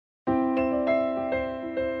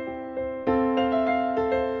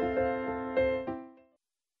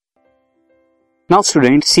Now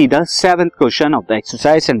students, see the seventh question of the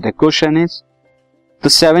exercise and the question is the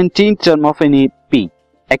 17th term of an AP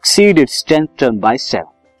exceed its 10th term by 7.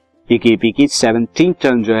 एक AP की 17th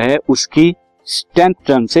term जो है उसकी 10th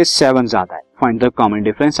term से 7 ज्यादा है. Find the common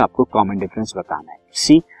difference. आपको common difference बताना है.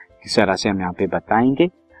 See किस तरह से हम यहाँ पे बताएंगे.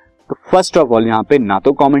 तो फर्स्ट ऑफ ऑल यहाँ पे ना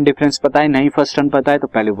तो कॉमन डिफरेंस पता है ना ही फर्स्ट टर्म पता है, तो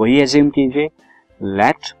पहले वही एज्यूम कीजिए.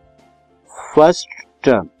 Let first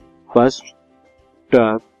term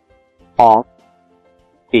of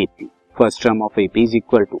AP, first term of AP is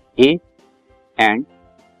equal to A and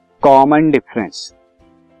common difference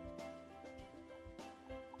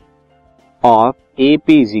of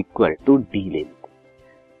AP is equal to D ले लेते.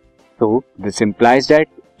 तो दिस इंप्लाइज दैट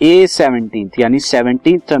A17 यानी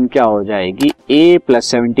 17th टर्म क्या हो जाएगी A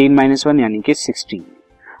प्लस 17 माइनस 1 यानी कि 16,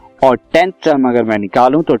 और 10th टर्म अगर मैं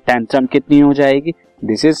निकालूं तो 10th टर्म कितनी हो जाएगी,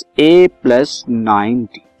 this is A plus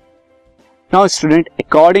 9D. Now student,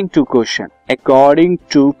 according to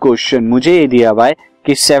question मुझे ये दिया हुआ है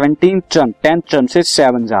कि 17th टर्म 10th टर्म से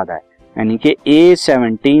 7 ज्यादा है, यानी कि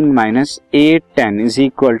A17 minus A10 is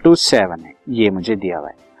equal to 7 है, ये मुझे दिया हुआ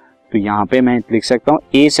है. तो यहां पे मैं लिख सकता हूं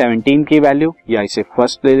A17 की वैल्यू, या इसे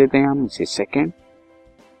फर्स्ट ले लेते हैं हम, इसे सेकेंड.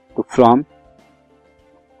 तो फ्रॉम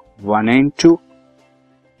 1 एंड 2,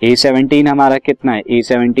 A17 हमारा कितना है,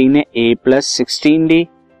 A17 है A plus 16D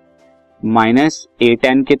minus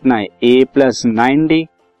A10 कितना है A plus 9D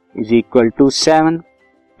is equal to 7.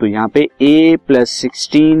 तो यहाँ पे A plus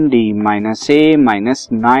 16D minus A minus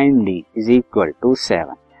 9D is equal to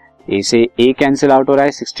 7. A से A कैंसिल आउट हो रहा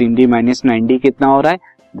है, 16D माइनस 9D कितना हो रहा है,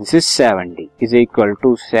 this is 7D is equal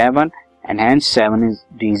to 7 and hence 7 is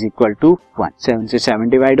D is equal to 1. 7 से 7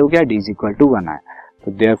 डिवाइड हो गया, D इज इक्वल टू 1 आया.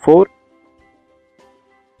 तो therefore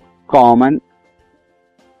common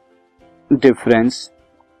difference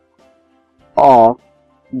of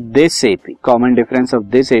this AP, common difference of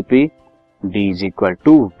this AP D is equal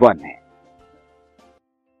to 1 है.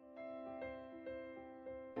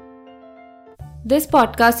 This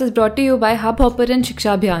podcast is brought to you bye hub hopper and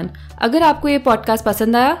शिक्षा अभियान. अगर आपको ये पॉडकास्ट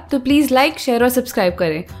पसंद आया तो प्लीज़ लाइक, शेयर और सब्सक्राइब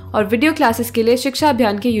करें, और वीडियो क्लासेस के लिए शिक्षा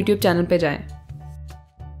अभियान के YouTube चैनल पर जाएं.